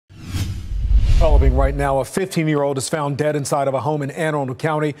Developing right now, a 15-year-old is found dead inside of a home in Arundel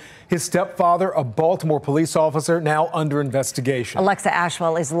County. His stepfather, a Baltimore police officer, now under investigation. Alexa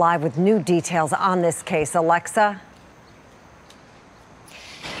Ashwell is live with new details on this case. Alexa?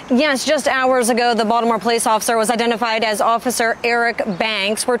 Yes, just hours ago, the Baltimore police officer was identified as Officer Eric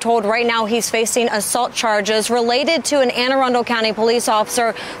Banks. We're told right now he's facing assault charges related to an Arundel County police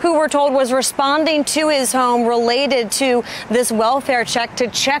officer who we're told was responding to his home related to this welfare check to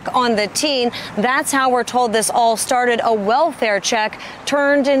check on the teen. That's how we're told this all started. A welfare check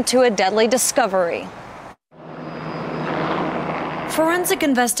turned into a deadly discovery. Forensic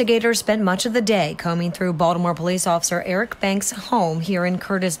investigators spent much of the day combing through Baltimore police officer Eric Banks' home here in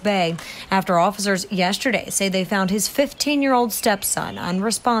Curtis Bay after officers yesterday say they found his 15-year-old stepson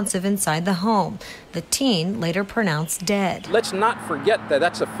unresponsive inside the home. The teen later pronounced dead. Let's not forget that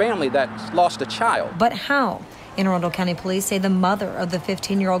that's a family that's lost a child. But how? Arundel County Police say the mother of the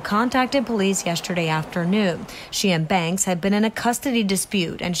 15-year-old contacted police yesterday afternoon. She and Banks had been in a custody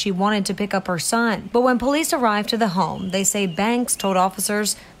dispute and she wanted to pick up her son. But when police arrived to the home, they say Banks told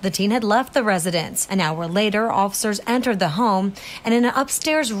officers the teen had left the residence. An hour later, officers entered the home and in an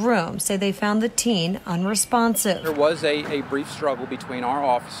upstairs room say they found the teen unresponsive. There was a brief struggle between our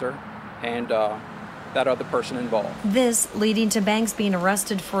officer and that other person involved. This leading to Banks being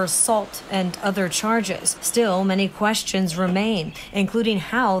arrested for assault and other charges. Still, many questions remain, including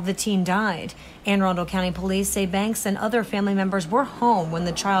how the teen died. Arundel County Police say Banks and other family members were home when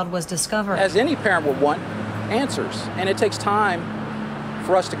the child was discovered. As any parent would want, answers. And it takes time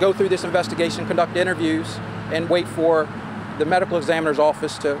for us to go through this investigation, conduct interviews, and wait for the medical examiner's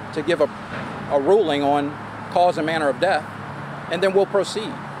office to give a ruling on cause and manner of death, and then we'll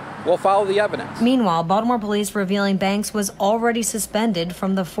proceed. We'll follow the evidence. Meanwhile, Baltimore police revealing Banks was already suspended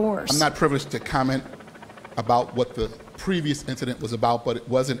from the force. I'm not privileged to comment about what the previous incident was about, but it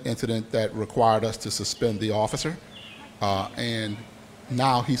was an incident that required us to suspend the officer. And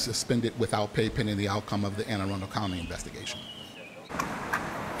now he's suspended without pay pending the outcome of the Anne Arundel County investigation.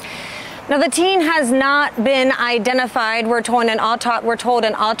 Now, the teen has not been identified. We're told an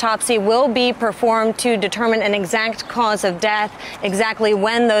autopsy will be performed to determine an exact cause of death. Exactly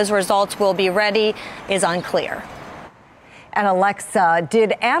when those results will be ready is unclear. And Alexa,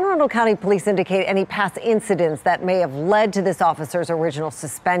 did Anne Arundel County Police indicate any past incidents that may have led to this officer's original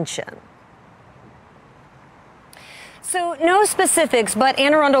suspension? So no specifics, but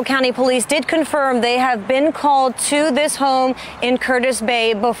Anne Arundel County Police did confirm they have been called to this home in Curtis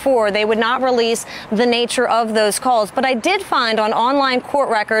Bay before. They would not release the nature of those calls. But I did find on online court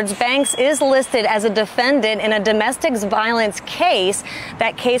records, Banks is listed as a defendant in a domestic violence case.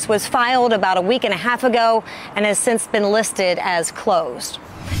 That case was filed about a week and a half ago and has since been listed as closed.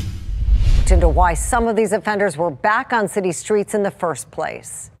 Into why some of these offenders were back on city streets in the first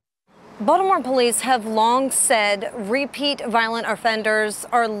place. Baltimore police have long said repeat violent offenders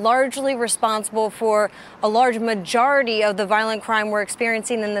are largely responsible for a large majority of the violent crime we're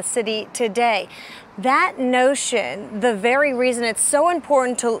experiencing in the city today. That notion, the very reason it's so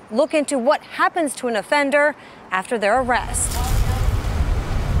important to look into what happens to an offender after their arrest.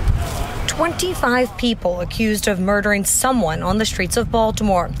 25 people accused of murdering someone on the streets of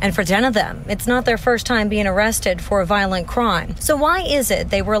Baltimore. And for 10 of them, it's not their first time being arrested for a violent crime. So why is it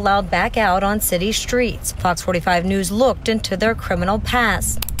they were allowed back out on city streets? Fox 45 News looked into their criminal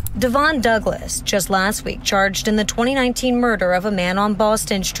past. Devon Douglas, just last week, charged in the 2019 murder of a man on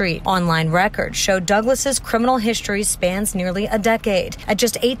Boston Street. Online records show Douglas's criminal history spans nearly a decade. At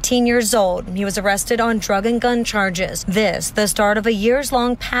just 18 years old, he was arrested on drug and gun charges. This, the start of a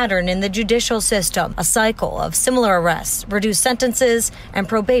years-long pattern in the judicial system, a cycle of similar arrests, reduced sentences, and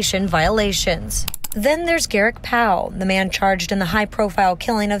probation violations. Then there's Garrick Powell, the man charged in the high-profile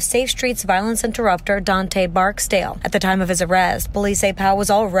killing of Safe Streets violence interrupter Dante Barksdale. At the time of his arrest, police say Powell was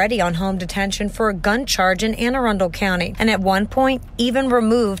already on home detention for a gun charge in Anne Arundel County, and at one point even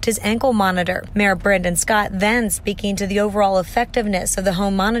removed his ankle monitor. Mayor Brandon Scott then speaking to the overall effectiveness of the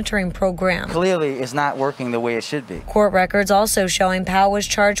home monitoring program. Clearly, it's not working the way it should be. Court records also showing Powell was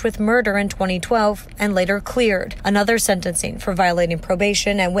charged with murder in 2012 and later cleared. Another sentencing for violating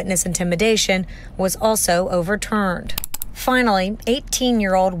probation and witness intimidation was also overturned. Finally,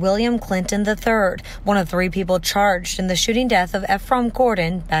 18-year-old William Clinton III, one of 3 people charged in the shooting death of Ephraim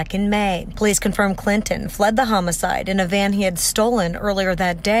Gordon back in May. Police confirm Clinton fled the homicide in a van he had stolen earlier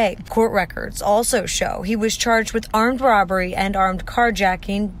that day. Court records also show he was charged with armed robbery and armed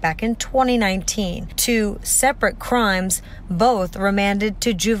carjacking back in 2019. 2 separate crimes, both remanded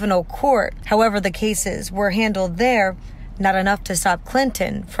to juvenile court. However, the cases were handled there, not enough to stop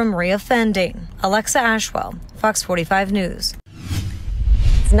Clinton from reoffending. Alexa Ashwell, Fox 45 News.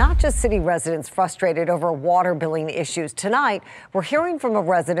 It's not just city residents frustrated over water billing issues. Tonight, we're hearing from a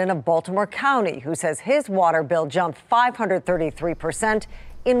resident of Baltimore County who says his water bill jumped 533%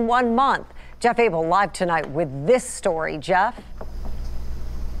 in 1 month. Jeff Abel live tonight with this story. Jeff?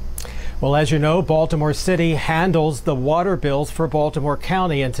 Well, as you know, Baltimore City handles the water bills for Baltimore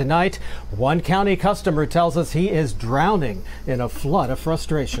County. And tonight, one county customer tells us he is drowning in a flood of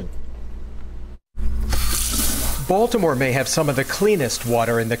frustration. Baltimore may have some of the cleanest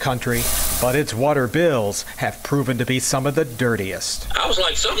water in the country, but its water bills have proven to be some of the dirtiest. I was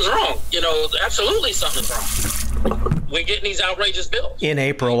like, something's wrong. Absolutely something's wrong. We're getting these outrageous bills. In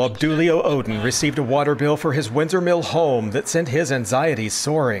April, Abdulio Odin received a water bill for his Windsor Mill home that sent his anxiety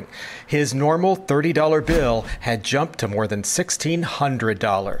soaring. His normal $30 bill had jumped to more than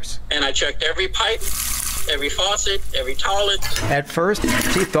 $1,600. And I checked every pipe, every faucet, every toilet. At first,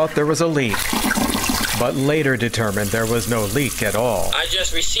 he thought there was a leak, but later determined there was no leak at all. I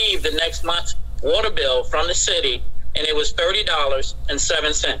just received the next month's water bill from the city, and it was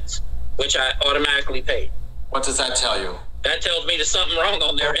 $30.07, which I automatically paid. What does that tell you? That tells me there's something wrong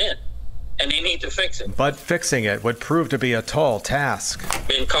on their end, and they need to fix it. But fixing it would prove to be a tall task.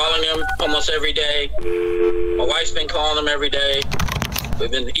 Been calling them almost every day. My wife's been calling them every day. We've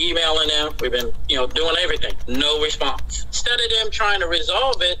been emailing them. We've been, doing everything. No response. Instead of them trying to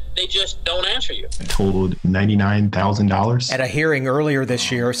resolve it, they just don't answer you. It totaled $99,000. At a hearing earlier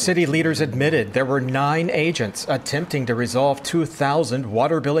this year, city leaders admitted there were 9 agents attempting to resolve 2,000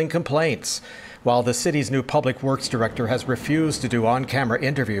 water billing complaints. While the city's new public works director has refused to do on-camera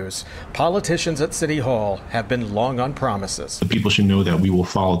interviews, politicians at City Hall have been long on promises. The people should know that we will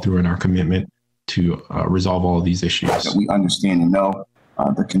follow through in our commitment to resolve all of these issues. That we understand and know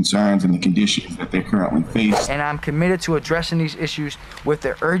the concerns and the conditions that they currently face. And I'm committed to addressing these issues with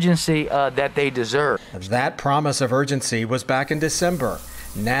the urgency that they deserve. That promise of urgency was back in December.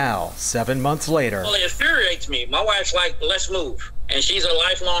 Now, 7 months later. Well, it infuriates me. My wife's like, let's move. And she's a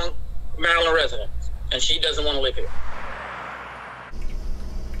lifelong Maryland resident, and she doesn't want to live here.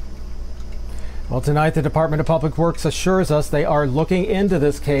 Well, tonight the Department of Public Works assures us they are looking into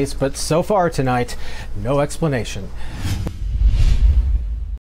this case, but so far tonight, no explanation.